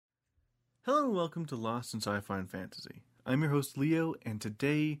Hello and welcome to Lost in Sci-Fi and Fantasy. I'm your host Leo, and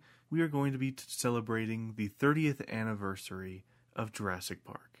today we are going to be celebrating the 30th anniversary of Jurassic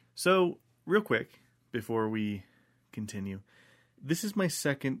Park. So, real quick, before we continue, this is my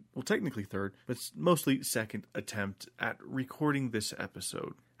second, well technically third, but mostly second attempt at recording this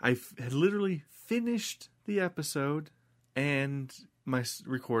episode. I had literally finished the episode and my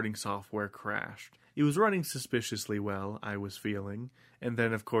recording software crashed. It was running suspiciously well, I was feeling, and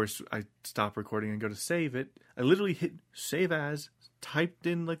then of course I stopped recording and go to save it. I literally hit save as, typed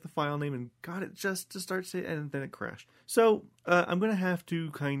in like the file name and got it just to start saving, and then it crashed. So I'm going to have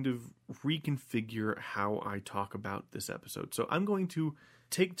to kind of reconfigure how I talk about this episode. So I'm going to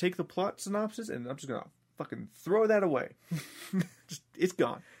take the plot synopsis and I'm just going to fucking throw that away. It's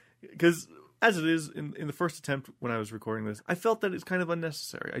gone. Because as it is, in the first attempt when I was recording this, I felt that it's kind of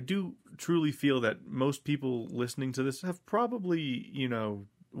unnecessary. I do truly feel that most people listening to this have probably,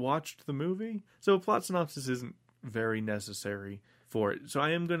 watched the movie. So a plot synopsis isn't very necessary for it. So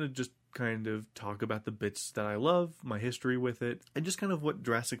I am going to just kind of talk about the bits that I love, my history with it, and just kind of what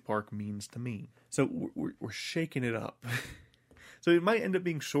Jurassic Park means to me. So we're shaking it up. So it might end up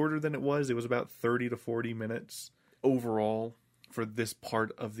being shorter than it was. It was about 30 to 40 minutes overall for this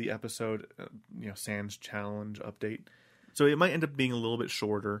part of the episode, Sans Challenge update. So it might end up being a little bit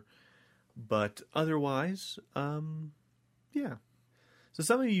shorter, but otherwise, yeah. So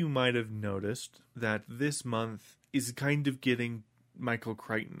some of you might have noticed that this month is kind of getting Michael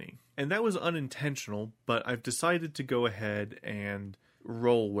Crichton-y. And that was unintentional, but I've decided to go ahead and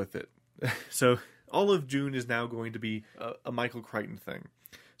roll with it. So all of June is now going to be a Michael Crichton thing.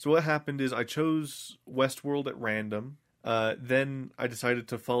 So what happened is I chose Westworld at random. Then I decided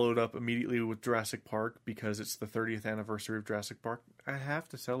to follow it up immediately with Jurassic Park because it's the 30th anniversary of Jurassic Park. I have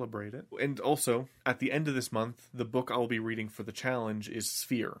to celebrate it. And also, at the end of this month, the book I'll be reading for the challenge is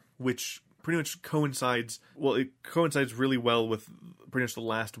Sphere, which pretty much coincides really well with pretty much the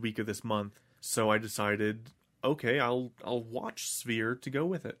last week of this month. So I decided, okay, I'll watch Sphere to go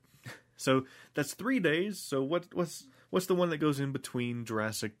with it. So that's 3 days. So what's the one that goes in between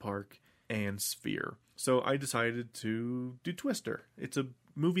Jurassic Park and Sphere? So I decided to do Twister. It's a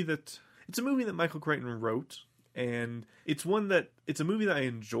movie that Michael Crichton wrote, and it's a movie that I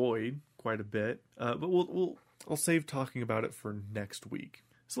enjoyed quite a bit. But I'll save talking about it for next week.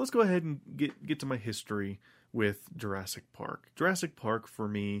 So let's go ahead and get to my history with Jurassic Park. Jurassic Park for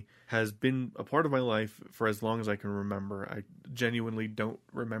me has been a part of my life for as long as I can remember. I genuinely don't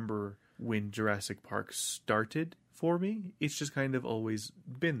remember when Jurassic Park started for me. It's just kind of always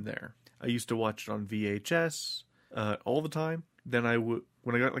been there. I used to watch it on VHS all the time. Then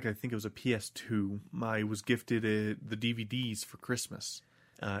when I got I think it was a PS2, I was gifted the DVDs for Christmas.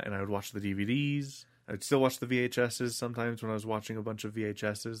 And I would watch the DVDs. I'd still watch the VHSs sometimes when I was watching a bunch of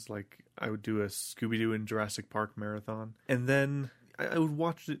VHSs. Like I would do a Scooby-Doo and Jurassic Park marathon. And then I would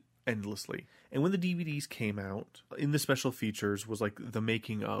watch it endlessly. And when the DVDs came out, in the special features was the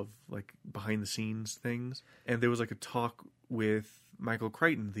making of, behind the scenes things. And there was a talk with Michael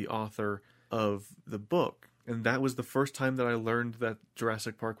Crichton, the author of the book. And that was the first time that I learned that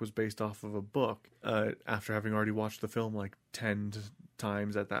Jurassic Park was based off of a book, after having already watched the film 10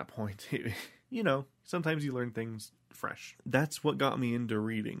 times at that point. Sometimes you learn things fresh. That's what got me into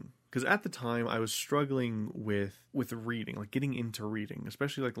reading. Because at the time, I was struggling with reading, getting into reading,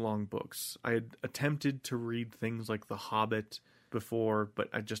 especially long books. I had attempted to read things like The Hobbit before, but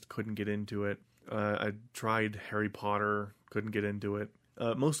I just couldn't get into it. I tried Harry Potter, couldn't get into it.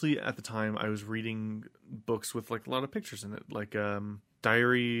 Mostly at the time, I was reading books with a lot of pictures in it.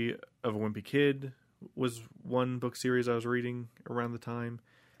 Diary of a Wimpy Kid was one book series I was reading around the time,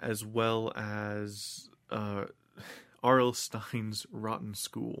 as well as R.L. Stein's Rotten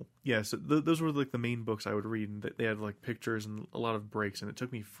School. Yeah, so those were the main books I would read, and they had pictures and a lot of breaks, and it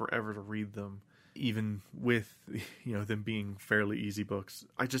took me forever to read them, even with them being fairly easy books.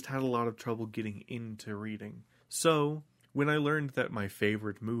 I just had a lot of trouble getting into reading. So when I learned that my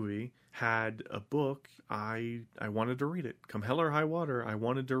favorite movie had a book, I wanted to read it. Come hell or high water, I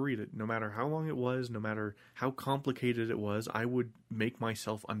wanted to read it. No matter how long it was, no matter how complicated it was, I would make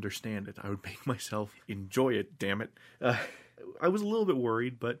myself understand it. I would make myself enjoy it, damn it. I was a little bit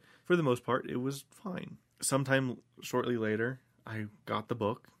worried, but for the most part, it was fine. Sometime shortly later, I got the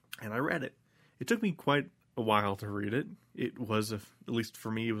book, and I read it. It took me quite a while to read it. It was, at least for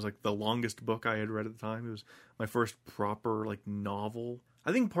me, it was the longest book I had read at the time. It was my first proper novel.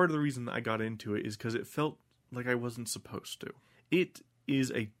 I think part of the reason I got into it is because it felt like I wasn't supposed to. It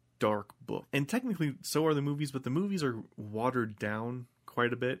is a dark book, and technically so are the movies, but the movies are watered down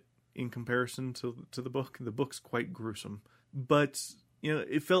quite a bit in comparison to the book. The book's quite gruesome, but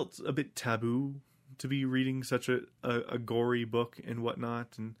it felt a bit taboo to be reading such a gory book and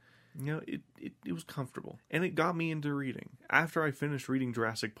whatnot, and it was comfortable, and it got me into reading. After I finished reading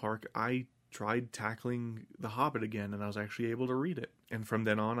Jurassic Park, I tried tackling The Hobbit again, and I was actually able to read it. And from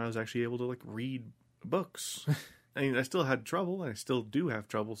then on, I was actually able to read books. I mean, I still had trouble. I still do have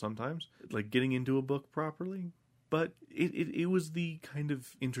trouble sometimes, getting into a book properly. But it was the kind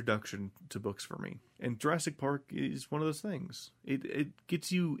of introduction to books for me. And Jurassic Park is one of those things. It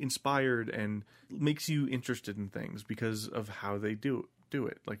gets you inspired and makes you interested in things because of how they do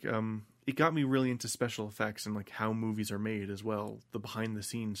it. It got me really into special effects and how movies are made as well, the behind the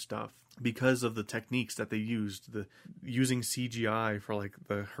scenes stuff, because of the techniques that they used, using CGI for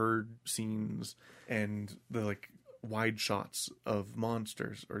the herd scenes and the wide shots of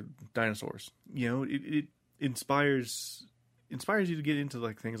monsters or dinosaurs. It inspires you to get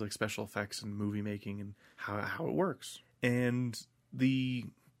into things like special effects and movie making and how it works. And the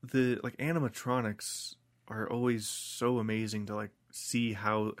animatronics are always so amazing to see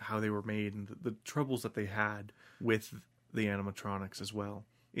how they were made and the troubles that they had with the animatronics as well.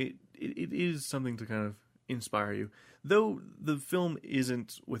 It is something to kind of inspire you, though the film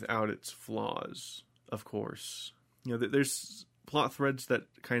isn't without its flaws, of course. There's plot threads that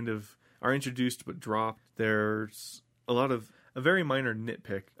kind of are introduced but dropped. There's a very minor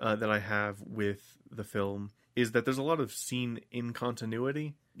nitpick that I have with the film is that there's a lot of scene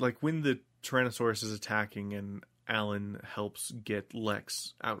incontinuity. When the Tyrannosaurus is attacking and Alan helps get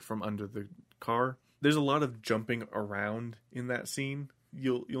Lex out from under the car, there's a lot of jumping around in that scene.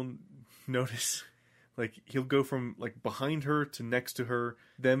 You'll notice he'll go from behind her to next to her,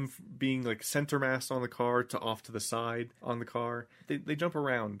 them being center mass on the car to off to the side on the car. They jump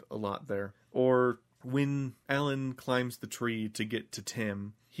around a lot there. Or when Alan climbs the tree to get to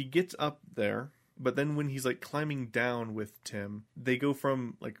Tim, he gets up there, but then when he's climbing down with Tim, they go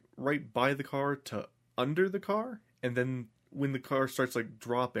from right by the car to under the car, and then when the car starts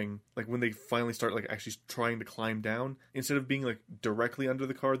dropping, when they finally start actually trying to climb down, instead of being directly under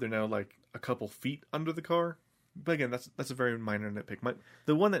the car, they're now a couple feet under the car. But again, that's a very minor nitpick.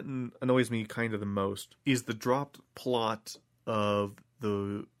 The one that annoys me kind of the most is the dropped plot of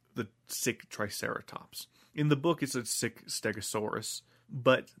the sick Triceratops. In the book, it's a sick Stegosaurus,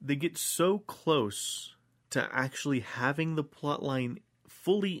 but they get so close to actually having the plot line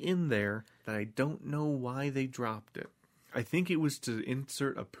fully in there that I don't know why they dropped it. I think it was to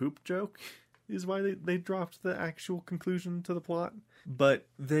insert a poop joke is why they dropped the actual conclusion to the plot. But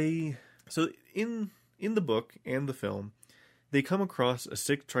so in the book and the film, they come across a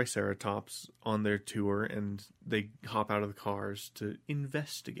sick Triceratops on their tour, and they hop out of the cars to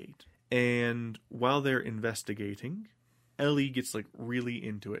investigate. And while they're investigating, Ellie gets really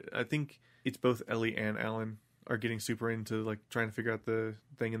into it. I think it's both Ellie and Alan are getting super into trying to figure out the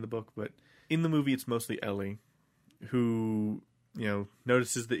thing in the book, but in the movie it's mostly Ellie who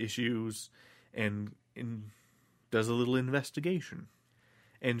notices the issues and does a little investigation.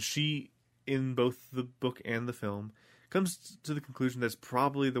 And she, in both the book and the film, comes to the conclusion that it's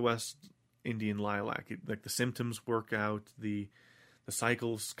probably the West Indian lilac. The symptoms work out, the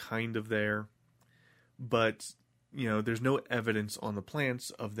cycle's kind of there, but there's no evidence on the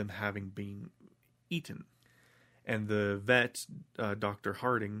plants of them having been eaten. And the vet, Dr.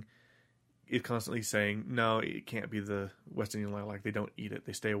 Harding, is constantly saying, no, it can't be the West Indian lilac. They don't eat it.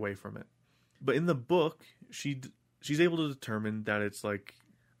 They stay away from it. But in the book, she's able to determine that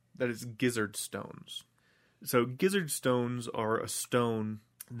it's gizzard stones. So gizzard stones are a stone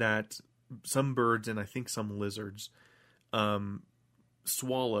that some birds and I think some lizards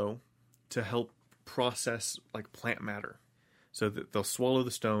swallow to help process plant matter. So that they'll swallow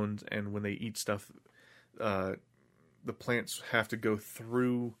the stones, and when they eat stuff, the plants have to go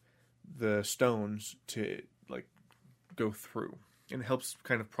through the stones to go through, and it helps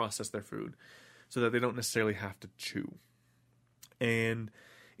kind of process their food so that they don't necessarily have to chew. And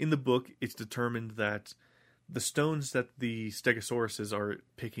in the book, it's determined that the stones that the Stegosauruses are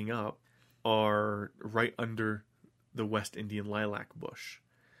picking up are right under the West Indian lilac bush.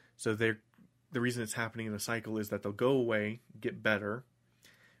 So the reason it's happening in a cycle is that they'll go away, get better,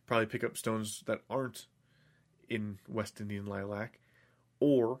 probably pick up stones that aren't in West Indian lilac,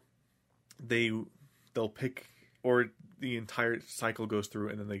 or they'll pick, or the entire cycle goes through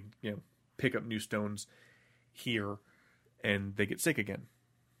and then they pick up new stones here and they get sick again.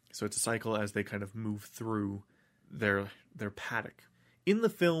 So it's a cycle as they kind of move through their paddock. In the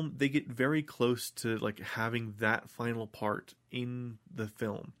film, they get very close to having that final part in the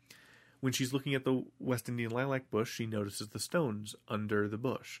film. When she's looking at the West Indian lilac bush, she notices the stones under the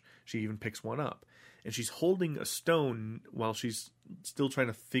bush. She even picks one up. and she's holding a stone while she's still trying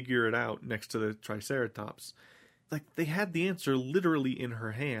to figure it out next to the Triceratops. Like, they had the answer literally in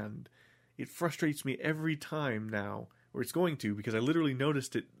her hand. It frustrates me every time now, or it's going to, because I literally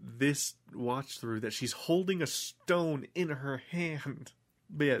noticed it this watch through, that she's holding a stone in her hand.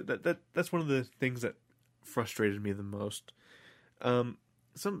 But yeah, that's one of the things that frustrated me the most.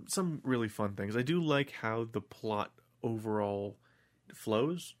 Some really fun things. I do like how the plot overall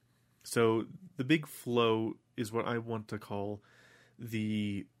flows. So the big flow is what I want to call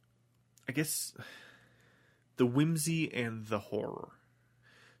the whimsy and the horror.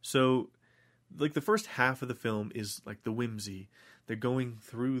 So, like, the first half of the film is like the whimsy. They're going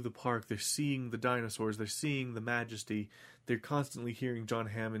through the park, they're seeing the dinosaurs, they're seeing the majesty, they're constantly hearing John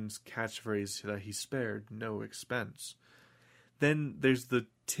Hammond's catchphrase that he spared no expense. Then there's the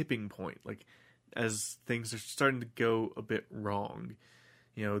tipping point, like, as things are starting to go a bit wrong.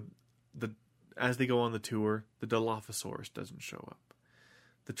 You know, as they go on the tour, the Dilophosaurus doesn't show up.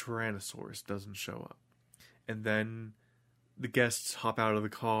 The Tyrannosaurus doesn't show up. And then the guests hop out of the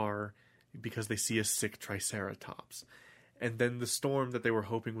car because they see a sick Triceratops. And then the storm that they were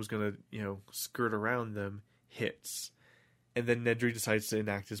hoping was going to, skirt around them hits. And then Nedry decides to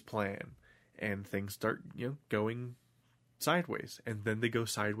enact his plan. And things start, going sideways. And then they go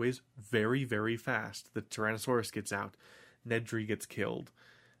sideways very, very fast. The Tyrannosaurus gets out. Nedry gets killed.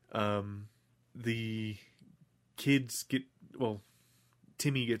 The kids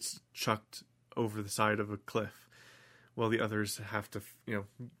Timmy gets chucked over the side of a cliff, while the others have to,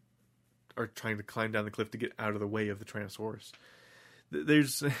 are trying to climb down the cliff to get out of the way of the Tyrannosaurus.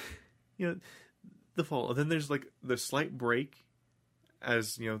 There's, the fall. And then there's, like, the slight break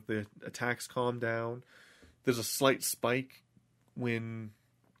as, the attacks calm down. There's a slight spike when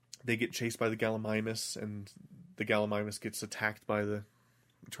they get chased by the Gallimimus, and the Gallimimus gets attacked by the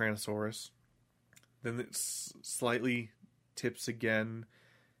Tyrannosaurus. Then it slightly tips again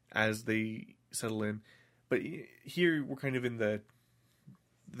as they settle in. But here we're kind of in the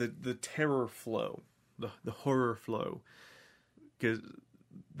terror flow, the horror flow. Because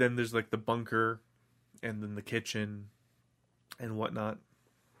then there's, like, the bunker, and then the kitchen, and whatnot.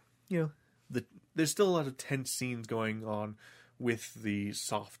 There's still a lot of tense scenes going on with the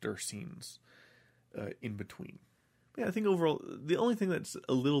softer scenes in between. Yeah, I think overall, the only thing that's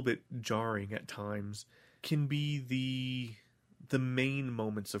a little bit jarring at times can be the main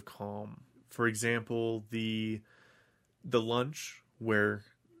moments of calm. For example, the lunch where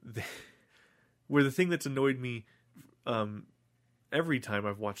the thing that's annoyed me every time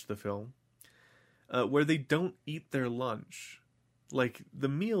I've watched the film, where they don't eat their lunch. Like, the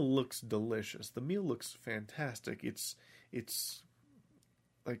meal looks delicious. The meal looks fantastic. It's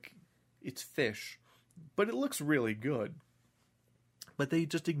fish, but it looks really good. But they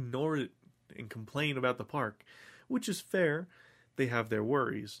just ignore it and complain about the park, which is fair. They have their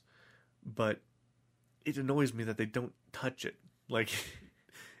worries, but it annoys me that they don't touch it. Like, it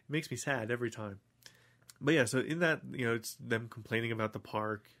makes me sad every time. But yeah, so in that, it's them complaining about the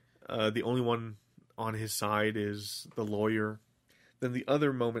park. The only one on his side is the lawyer. Then the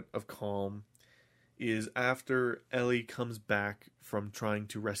other moment of calm is after Ellie comes back from trying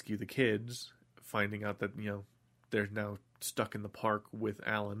to rescue the kids, finding out that, they're now stuck in the park with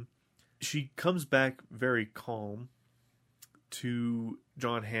Alan. She comes back very calm to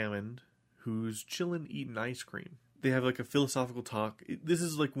John Hammond, who's chilling eating ice cream. They have, like, a philosophical talk. This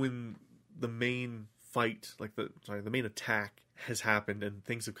is like when the main fight, the main attack has happened and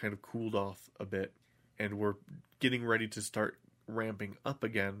things have kind of cooled off a bit, and we're getting ready to start ramping up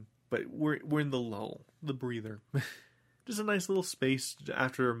again, but we're in the lull, the breather. Just a nice little space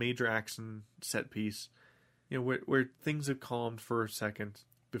after a major action set piece, where things have calmed for a second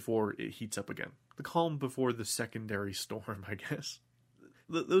before it heats up again. The calm before the secondary storm, I guess.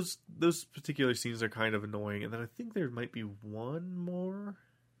 Those particular scenes are kind of annoying, and then I think there might be one more.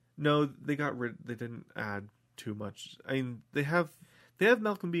 No, they didn't add too much. I mean, they have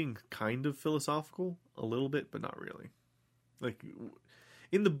Malcolm being kind of philosophical a little bit, but not really. Like,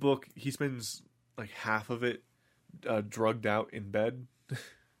 in the book, he spends like half of it drugged out in bed.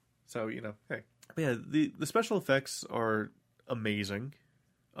 So, hey. But yeah, the special effects are amazing,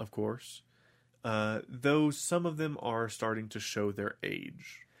 of course. Though some of them are starting to show their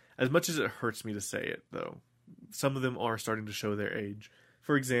age. As much as it hurts me to say it, though, some of them are starting to show their age.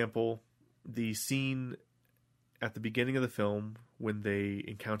 For example, the scene at the beginning of the film when they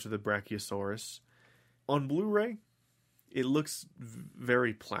encounter the Brachiosaurus. On Blu-ray, it looks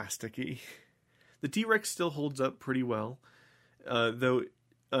very plasticky. The T-Rex still holds up pretty well, though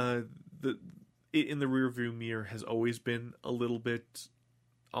it in the rearview mirror has always been a little bit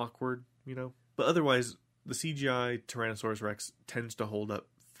awkward, But otherwise, the CGI Tyrannosaurus Rex tends to hold up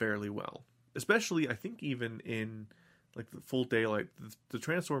fairly well. Especially, I think even in like the full daylight, the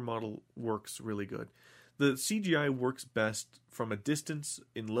Tyrannosaur model works really good. The CGI works best from a distance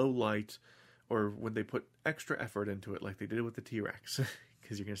in low light, or when they put extra effort into it like they did with the T-Rex,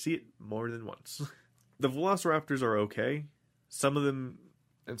 because you're going to see it more than once. The Velociraptors are okay. Some of them,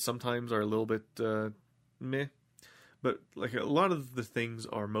 and sometimes, are a little bit meh. But like a lot of the things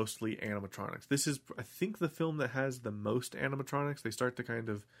are mostly animatronics. This is, I think, the film that has the most animatronics. They start to kind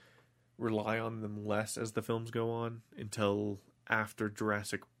of rely on them less as the films go on until after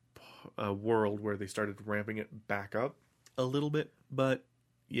Jurassic World, where they started ramping it back up a little bit. But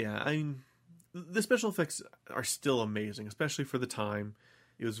yeah, I mean, the special effects are still amazing, especially for the time.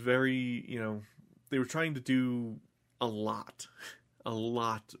 It was very, they were trying to do a lot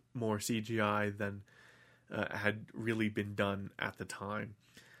more CGI than had really been done at the time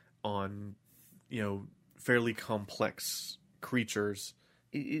on, fairly complex creatures.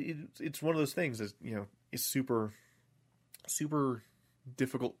 It's one of those things that, is super, super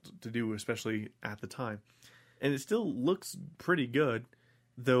difficult to do, especially at the time. And it still looks pretty good,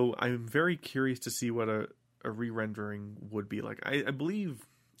 though I'm very curious to see what a re-rendering would be like. I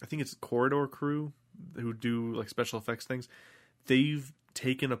think it's Corridor Crew who do like special effects things. They've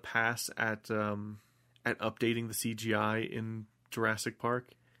taken a pass at updating the CGI in Jurassic Park.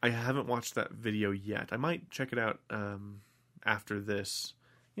 I haven't watched that video yet. I might check it out after this,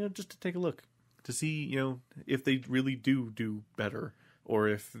 just to take a look to see, if they really do better, or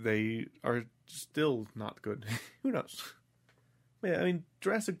if they are still not good. Who knows? Yeah, I mean,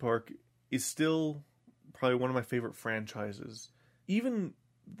 Jurassic Park is still probably one of my favorite franchises. Even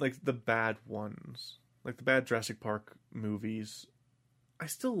like the bad ones, like the bad Jurassic Park movies, I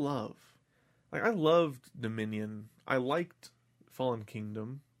still love. Like, I loved Dominion. I liked Fallen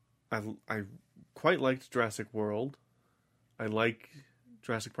Kingdom. I quite liked Jurassic World. I like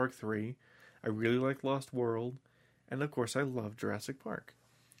Jurassic Park 3. I really like Lost World. And of course, I love Jurassic Park.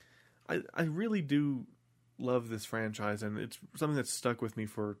 I really do love this franchise, and it's something that's stuck with me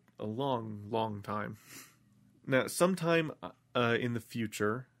for a long, long time. Now, sometime in the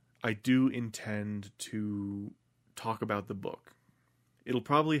future, I do intend to talk about the book. It'll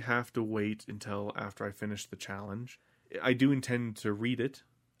probably have to wait until after I finish the challenge. I do intend to read it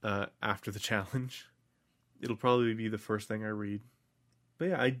after the challenge. It'll probably be the first thing I read. But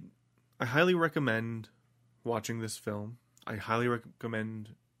yeah, I highly recommend watching this film. I highly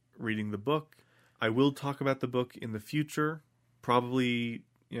recommend reading the book. I will talk about the book in the future, probably,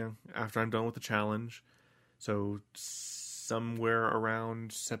 after I'm done with the challenge. So somewhere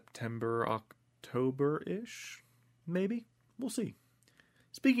around September, October-ish, maybe? We'll see.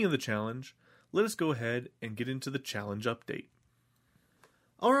 Speaking of the challenge, let us go ahead and get into the challenge update.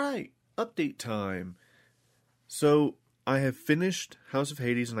 Alright, update time. So, I have finished House of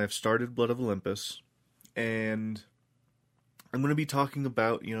Hades and I've started Blood of Olympus. And I'm going to be talking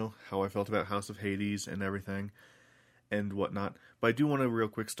about, how I felt about House of Hades and everything and whatnot. But I do want to real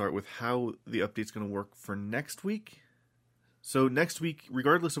quick start with how the update's going to work for next week. So next week,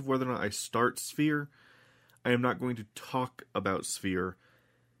 regardless of whether or not I start Sphere, I am not going to talk about Sphere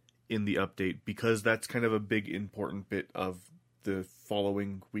in the update because that's kind of a big important bit of the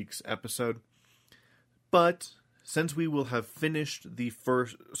following week's episode. But since we will have finished the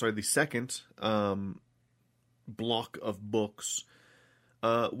second block of books,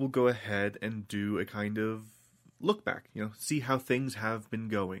 we'll go ahead and do a kind of look back, see how things have been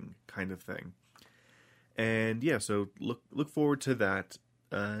going kind of thing. And yeah, so look forward to that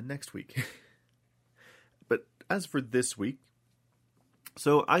next week. But as for this week,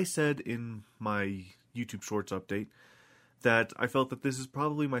 so I said in my YouTube Shorts update that I felt that this is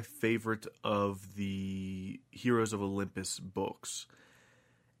probably my favorite of the Heroes of Olympus books.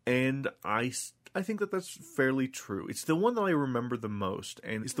 And I think that that's fairly true. It's the one that I remember the most,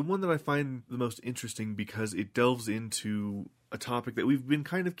 and it's the one that I find the most interesting because it delves into a topic that we've been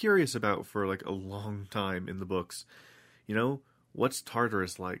kind of curious about for like a long time in the books. What's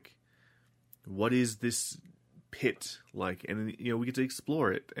Tartarus like? What is this pit like? And, we get to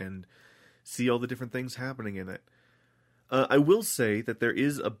explore it and see all the different things happening in it. I will say that there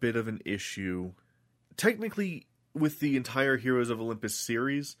is a bit of an issue, technically, with the entire Heroes of Olympus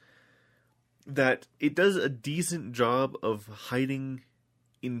series, that it does a decent job of hiding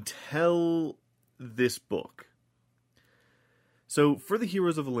until this book. So, for the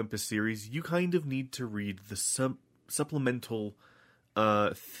Heroes of Olympus series, you kind of need to read the supplemental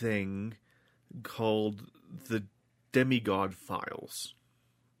thing called the Demigod Files.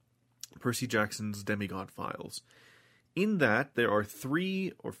 Percy Jackson's Demigod Files. in that, there are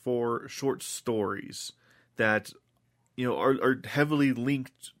 3 or 4 short stories that, are heavily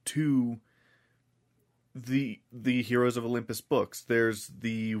linked to the Heroes of Olympus books. There's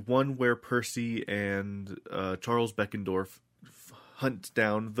the one where Percy and Charles Beckendorf hunt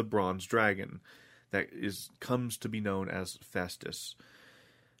down the bronze dragon that comes to be known as Festus.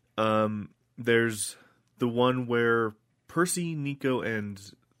 There's the one where Percy, Nico, and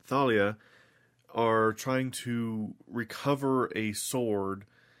Thalia are trying to recover a sword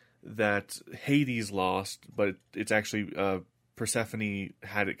that Hades lost, but it's actually Persephone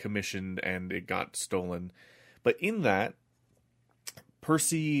had it commissioned and it got stolen. But in that,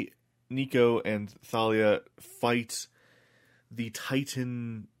 Percy, Nico, and Thalia fight the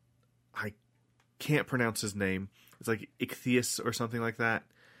Titan. I can't pronounce his name. It's like Ichthys or something like that.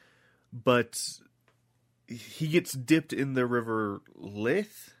 But he gets dipped in the river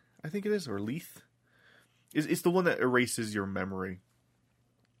Lith, I think it is, or Leith. It's the one that erases your memory.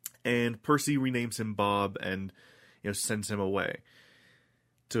 And Percy renames him Bob and sends him away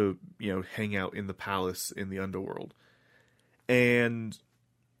to hang out in the palace in the underworld. And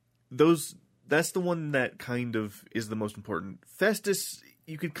that's the one that kind of is the most important. Festus,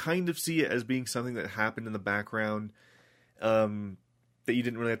 you could kind of see it as being something that happened in the background that you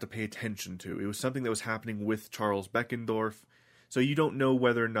didn't really have to pay attention to. It was something that was happening with Charles Beckendorf, so you don't know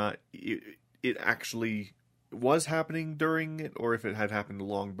whether or not it actually was happening during it, or if it had happened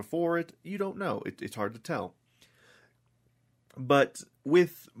long before it. You don't know. It's hard to tell. But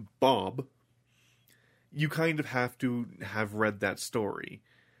with Bob, you kind of have to have read that story,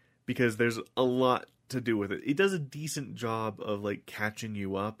 because there's a lot to do with it. It does a decent job of catching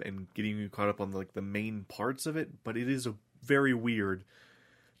you up and getting you caught up on the main parts of it, but it is very weird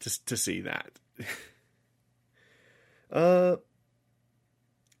to see that.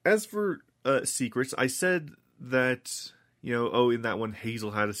 As for secrets, I said that, in that one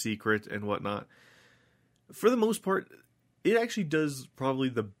Hazel had a secret and whatnot. For the most part, it actually does probably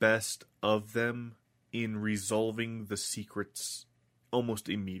the best of them in resolving the secrets almost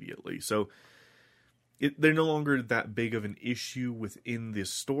immediately. So they're no longer that big of an issue within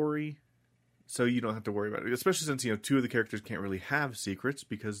this story, so you don't have to worry about it. Especially since 2 of the characters can't really have secrets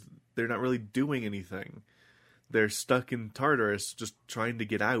because they're not really doing anything. They're stuck in Tartarus just trying to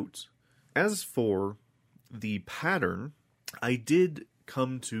get out. As for the pattern, I did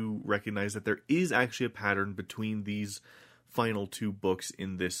come to recognize that there is actually a pattern between these final 2 books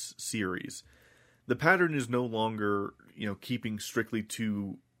in this series. The pattern is no longer, keeping strictly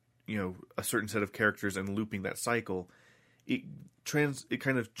to, a certain set of characters and looping that cycle. It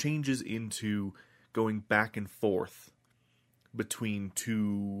kind of changes into going back and forth between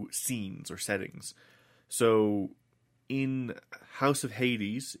 2 scenes or settings. So in House of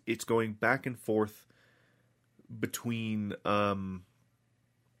Hades, it's going back and forth between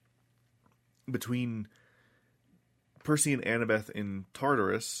Percy and Annabeth in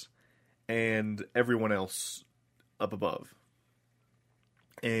Tartarus and everyone else up above.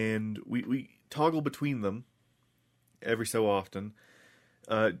 And we toggle between them every so often.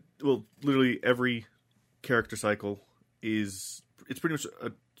 Literally every character cycle it's pretty much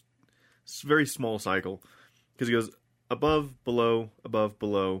a very small cycle, because it goes above, below,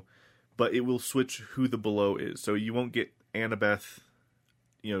 but it will switch who the below is. So you won't get Annabeth,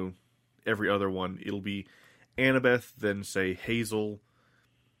 every other one. It'll be Annabeth, then say Hazel,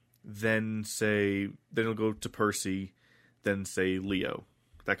 then it'll go to Percy, then say Leo,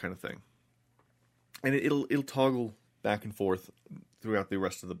 that kind of thing. And it'll toggle back and forth throughout the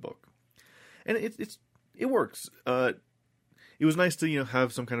rest of the book, and it works. It was nice to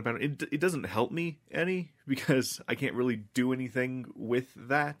have some kind of pattern. It doesn't help me any, because I can't really do anything with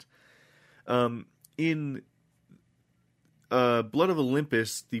that. In Blood of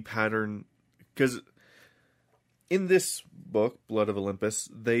Olympus, the pattern, because in this book, Blood of Olympus,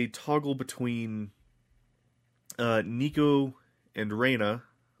 they toggle between Nico and Reyna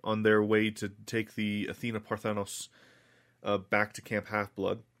on their way to take the Athena Parthenos back to Camp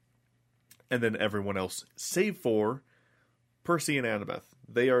Half-Blood, and then everyone else, save for Percy and Annabeth.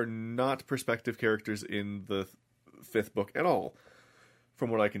 They are not perspective characters in the 5th book at all, from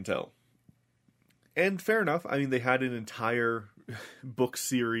what I can tell. And fair enough. I mean, they had an entire book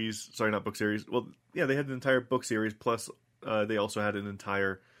series. Sorry, not book series. Well, yeah, they had an entire book series, plus they also had an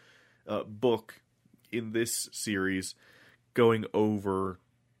entire book in this series going over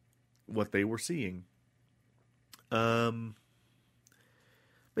what they were seeing. But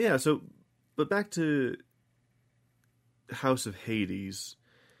yeah, but back to House of Hades.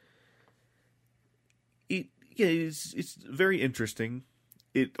 It's very interesting.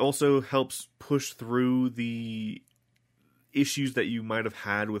 It also helps push through the issues that you might have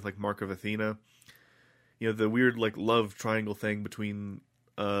had with like Mark of Athena. You know, the weird like love triangle thing between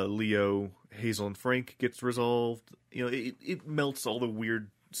Leo, Hazel, and Frank gets resolved. You know, it melts all the weird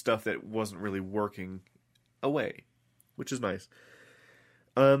stuff that wasn't really working away, which is nice.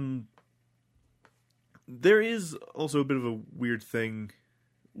 There is also a bit of a weird thing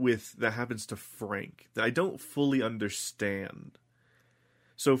that happens to Frank that I don't fully understand.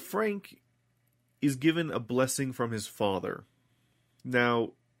 So Frank is given a blessing from his father.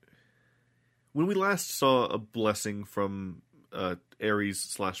 Now, when we last saw a blessing from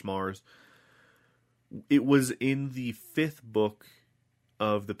Ares/Mars, it was in the 5th book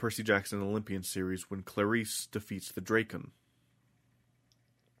of the Percy Jackson Olympian series when Clarice defeats the Dracon.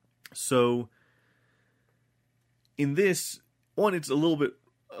 So, in this one, it's a little bit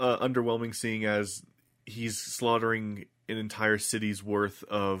underwhelming, seeing as he's slaughtering an entire city's worth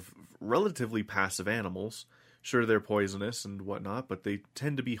of relatively passive animals. Sure, they're poisonous and whatnot, but they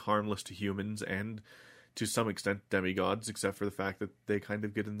tend to be harmless to humans and, to some extent, demigods, except for the fact that they kind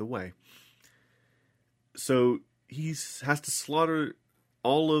of get in the way. So he has to slaughter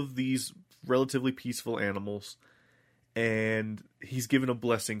all of these relatively peaceful animals, and he's given a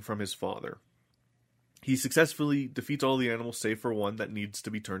blessing from his father. He successfully defeats all the animals save for one that needs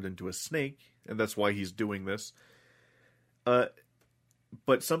to be turned into a snake, and that's why he's doing this.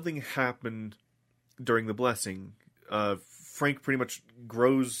 But something happened during the blessing. Frank pretty much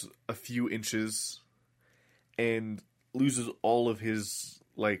grows a few inches and loses all of his,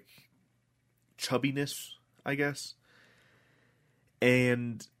 like, chubbiness, I guess.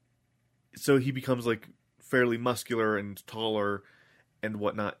 And so he becomes, like, fairly muscular and taller and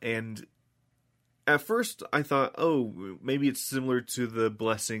whatnot. And at first I thought, oh, maybe it's similar to the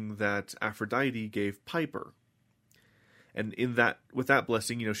blessing that Aphrodite gave Piper. And with that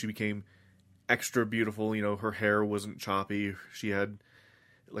blessing, you know, she became extra beautiful. You know, her hair wasn't choppy. She had,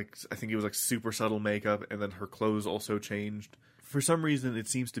 like, I think it was like super subtle makeup, and then her clothes also changed. For some reason, it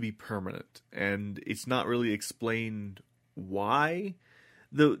seems to be permanent, and it's not really explained why.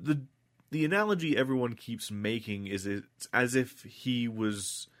 The analogy everyone keeps making is it's as if he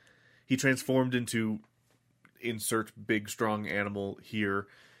transformed into insert big strong animal here,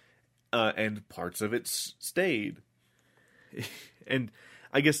 and parts of it stayed. And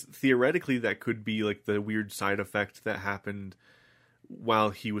I guess theoretically that could be like the weird side effect that happened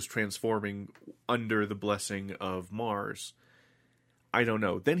while he was transforming under the blessing of Mars. I don't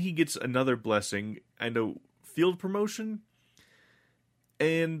know. Then he gets another blessing and a field promotion,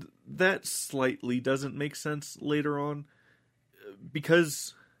 and that slightly doesn't make sense later on,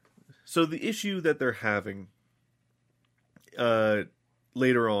 because so the issue that they're having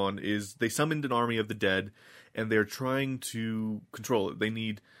later on is they summoned an army of the dead, and they're trying to control it. They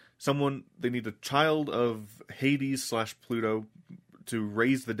need a child of Hades/Pluto to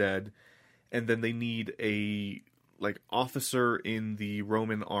raise the dead, and then they need a, like, officer in the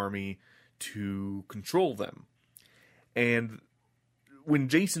Roman army to control them. And when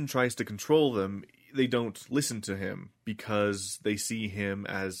Jason tries to control them, they don't listen to him because they see him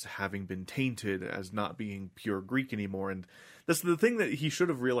as having been tainted, as not being pure Greek anymore. And that's the thing that he should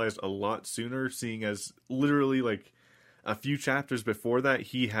have realized a lot sooner, seeing as literally like a few chapters before that,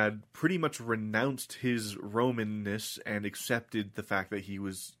 he had pretty much renounced his Romanness and accepted the fact that he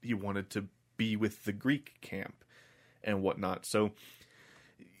wanted to be with the Greek camp and whatnot. So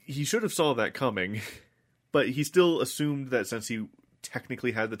he should have saw that coming, but he still assumed that since he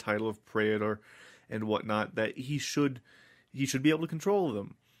technically had the title of Praetor and whatnot, that he should be able to control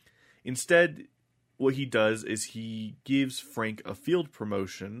them. Instead, what he does is he gives Frank a field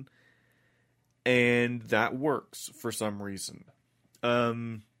promotion, and that works for some reason.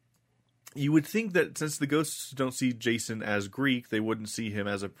 You would think that since the ghosts don't see Jason as Greek, they wouldn't see him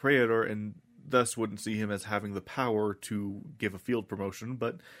as a Praetor, and thus wouldn't see him as having the power to give a field promotion,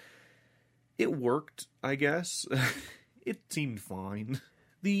 but it worked, I guess. It seemed fine.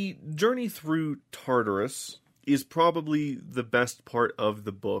 The journey through Tartarus is probably the best part of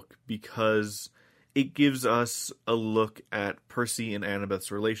the book because it gives us a look at Percy and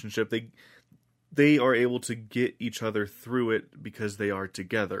Annabeth's relationship. They are able to get each other through it because they are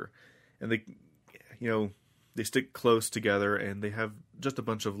together. And they stick close together, and they have just a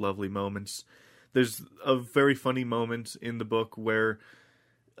bunch of lovely moments. There's a very funny moment in the book where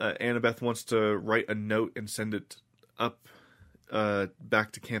Annabeth wants to write a note and send it up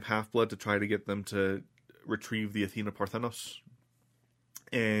back to Camp Half-Blood to try to get them to retrieve the Athena Parthenos.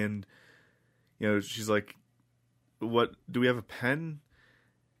 And, she's like, what, do we have a pen?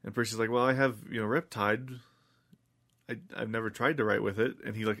 And Percy's like, well, I have, Riptide. I've never tried to write with it.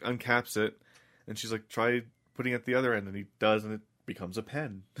 And he, uncaps it. And she's like, try putting it at the other end, and he does, and it becomes a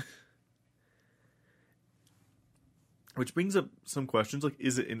pen. Which brings up some questions, like,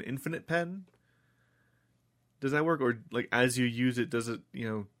 is it an infinite pen? Does that work? Or, like, as you use it, does it,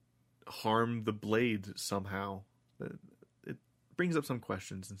 harm the blade somehow? It brings up some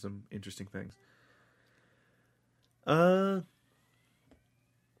questions and some interesting things.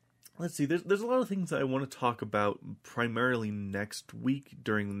 Let's see, there's a lot of things that I want to talk about primarily next week,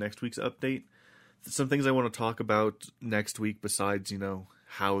 during the next week's update. Some things I want to talk about next week besides,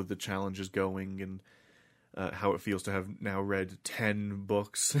 how the challenge is going and how it feels to have now read 10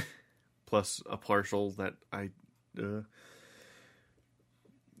 books, plus a partial that I...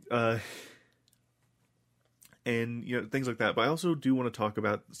 and, things like that. But I also do want to talk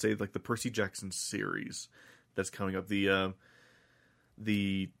about, say, like, the Percy Jackson series that's coming up.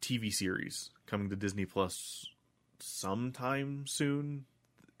 The TV series coming to Disney Plus sometime soon.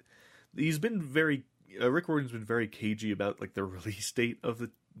 Rick Riordan's been very cagey about, like, the release date of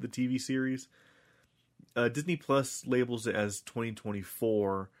the TV series. Disney Plus labels it as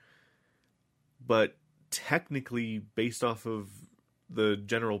 2024, but technically, based off of the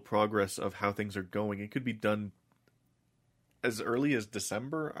general progress of how things are going, it could be done as early as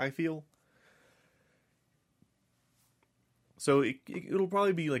December, I feel. So it'll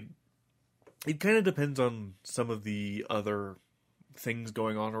probably be like... It kind of depends on some of the other things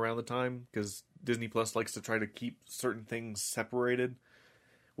going on around the time, because Disney Plus likes to try to keep certain things separated.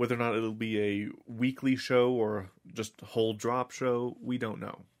 Whether or not it'll be a weekly show or just a whole drop show, we don't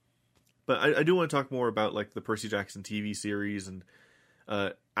know. But I do want to talk more about, like, the Percy Jackson TV series and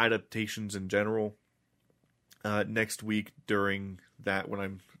adaptations in general next week, during that, when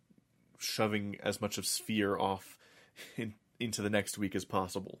I'm shoving as much of Sphere off into the next week as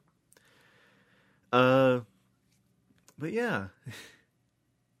possible. But yeah,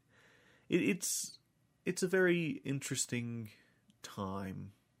 it's a very interesting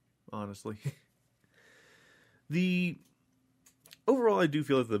time, honestly. Overall, I do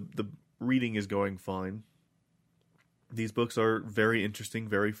feel that the reading is going fine. These books are very interesting,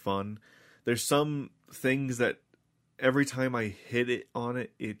 very fun. There's some things that every time I hit it on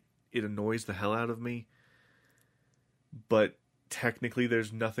it annoys the hell out of me. But technically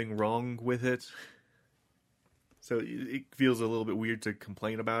there's nothing wrong with it. So it feels a little bit weird to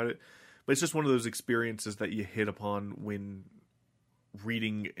complain about it. But it's just one of those experiences that you hit upon when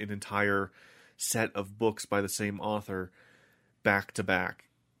reading an entire set of books by the same author back to back.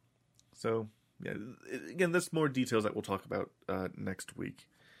 So, yeah, again, that's more details that we'll talk about next week.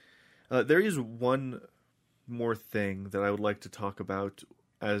 There is one more thing that I would like to talk about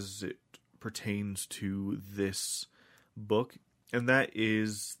as it pertains to this book, and that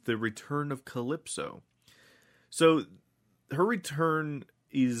is the return of Calypso. So, her return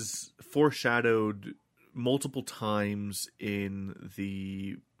is foreshadowed multiple times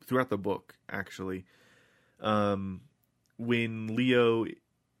throughout the book, actually. When Leo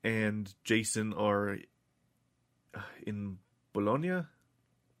and Jason are in Bologna,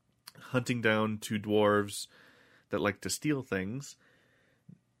 hunting down two dwarves that like to steal things,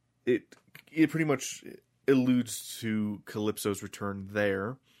 it pretty much alludes to Calypso's return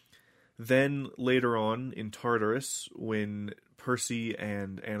there. Then later on in Tartarus, when Percy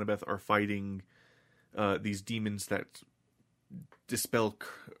and Annabeth are fighting these demons that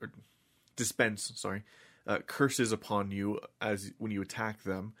dispense curses upon you when you attack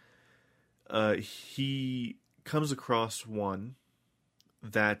them, he comes across one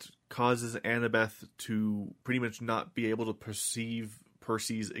that causes Annabeth to pretty much not be able to perceive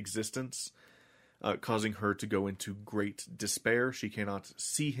Percy's existence, causing her to go into great despair. She cannot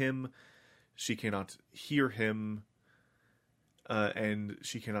see him, she cannot hear him, and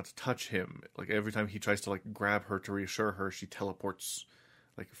she cannot touch him. Like, every time he tries to, like, grab her to reassure her, she teleports,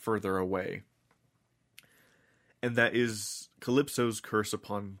 like, further away. And that is Calypso's curse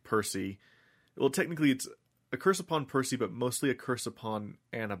upon Percy. Well, technically it's a curse upon Percy, but mostly a curse upon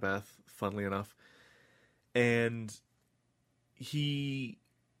Annabeth, funnily enough. And it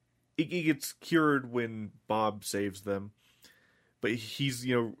gets cured when Bob saves them. But he's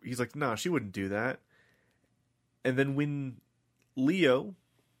like, nah, she wouldn't do that. And then when Leo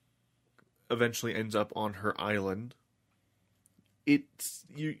eventually ends up on her island,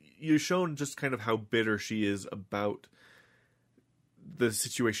 you're shown just kind of how bitter she is about the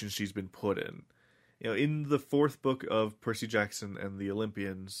situation she's been put in. In the fourth book of Percy Jackson and the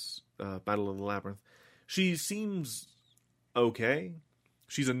Olympians, Battle of the Labyrinth, she seems okay.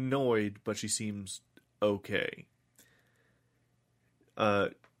 She's annoyed, but she seems okay.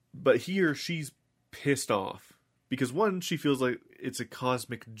 But here, she's pissed off. Because one, she feels like it's a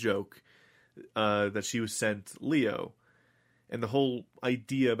cosmic joke that she was sent Leo. And the whole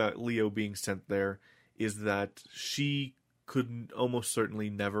idea about Leo being sent there is that she could almost certainly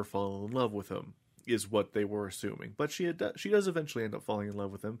never fall in love with him, is what they were assuming. But she does eventually end up falling in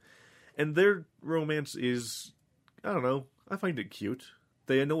love with him. And their romance is, I don't know, I find it cute.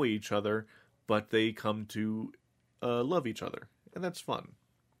 They annoy each other, but they come to love each other. And that's fun.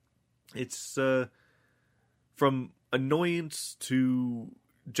 It's from annoyance to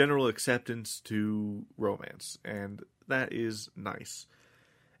general acceptance to romance. And that is nice.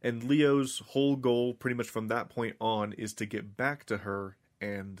 And Leo's whole goal, pretty much from that point on, is to get back to her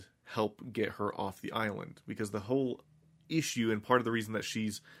and help get her off the island. Because the whole issue, and part of the reason that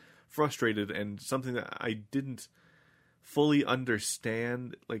she's frustrated, and something that I didn't fully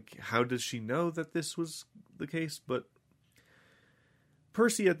understand, like, how does she know that this was the case? But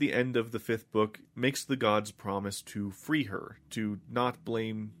Percy, at the end of the 5th book, makes the gods promise to free her, to not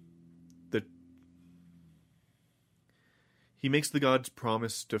blame the... He makes the gods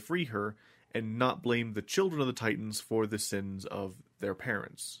promise to free her and not blame the children of the Titans for the sins of their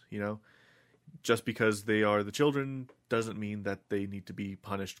parents, you know? Just because they are the children doesn't mean that they need to be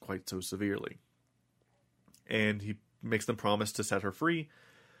punished quite so severely. And he makes them promise to set her free,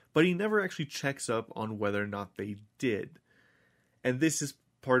 but he never actually checks up on whether or not they did. And this is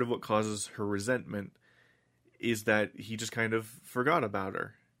part of what causes her resentment, is that he just kind of forgot about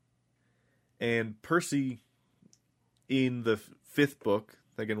her. And Percy, in the 5th book,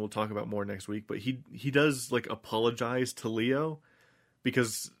 again, we'll talk about more next week, but he does, like, apologize to Leo,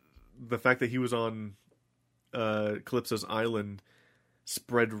 because the fact that he was on Calypso's island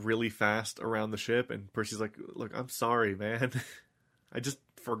spread really fast around the ship, and Percy's like, look, I'm sorry, man. I just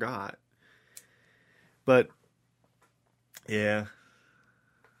forgot. But yeah.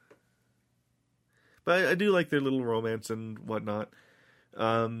 But I do like their little romance and whatnot.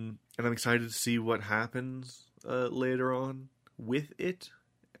 And I'm excited to see what happens later on with it.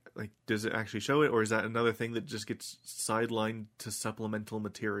 Like, does it actually show it, or is that another thing that just gets sidelined to supplemental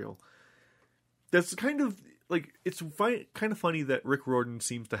material? That's kind of, like, it's kind of funny that Rick Riordan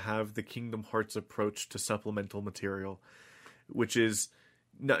seems to have the Kingdom Hearts approach to supplemental material, which is,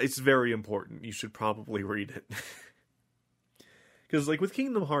 no, it's very important. You should probably read it. Because, like, with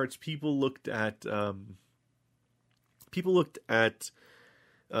Kingdom Hearts, people looked at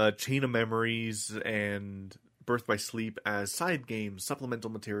Chain of Memories and Birth by Sleep as side games, supplemental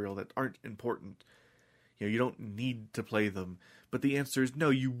material that aren't important. You know, you don't need to play them. But the answer is no,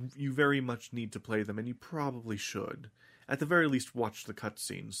 you very much need to play them, and you probably should. At the very least, watch the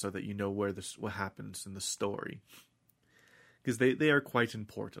cutscenes so that you know what happens in the story. Because they are quite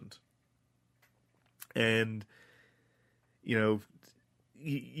important. And, you know,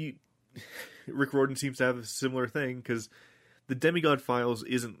 Rick Riordan seems to have a similar thing, because the Demigod Files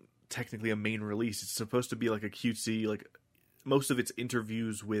isn't technically a main release. It's supposed to be like a cutesy, like, most of it's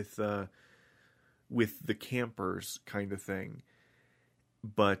interviews with the campers kind of thing.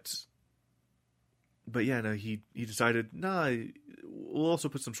 But yeah, no, he decided, nah, we'll also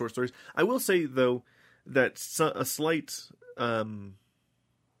put some short stories. I will say, though, that a slight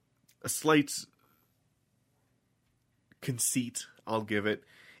conceit, I'll give it,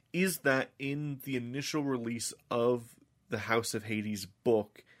 is that in the initial release of the House of Hades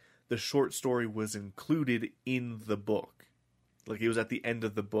book, the short story was included in the book. Like, it was at the end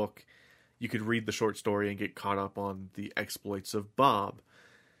of the book. You could read the short story and get caught up on the exploits of Bob.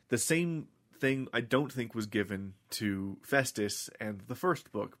 The same thing I don't think was given to Festus and the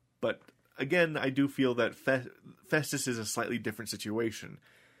first book. But again, I do feel that Festus is a slightly different situation.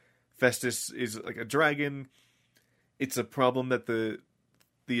 Festus is like a dragon. It's a problem that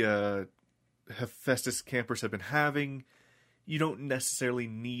the Festus campers have been having. You don't necessarily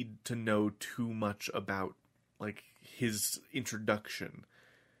need to know too much about, like, his introduction,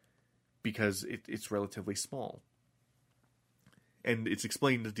 because it's relatively small. And it's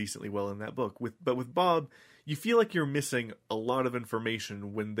explained decently well in that book. But with Bob, you feel like you're missing a lot of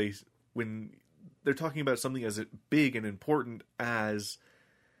information when they're talking about something as big and important as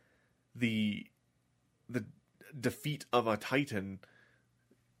the defeat of a Titan.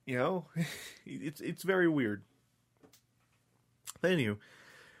 You know, it's very weird. But anyway,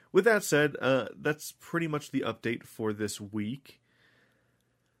 with that said, that's pretty much the update for this week.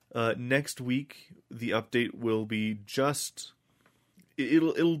 Next week, the update will be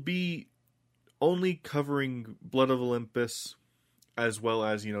it'll be only covering Blood of Olympus, as well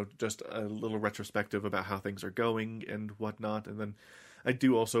as, you know, just a little retrospective about how things are going and whatnot. And then I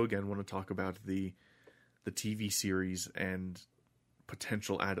do also, again, want to talk about the TV series and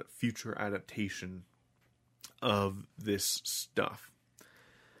potential future adaptation of this stuff.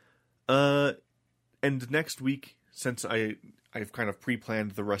 And next week, since I've kind of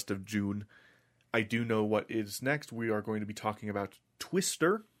pre-planned the rest of June, I do know what is next. We are going to be talking about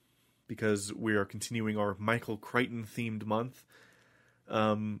Twister, because we are continuing our Michael Crichton-themed month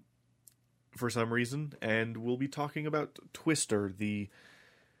for some reason, and we'll be talking about Twister, the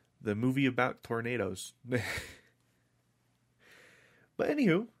movie about tornadoes. But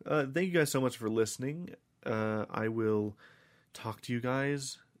anywho, thank you guys so much for listening. I will talk to you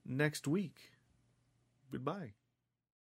guys next week. Goodbye.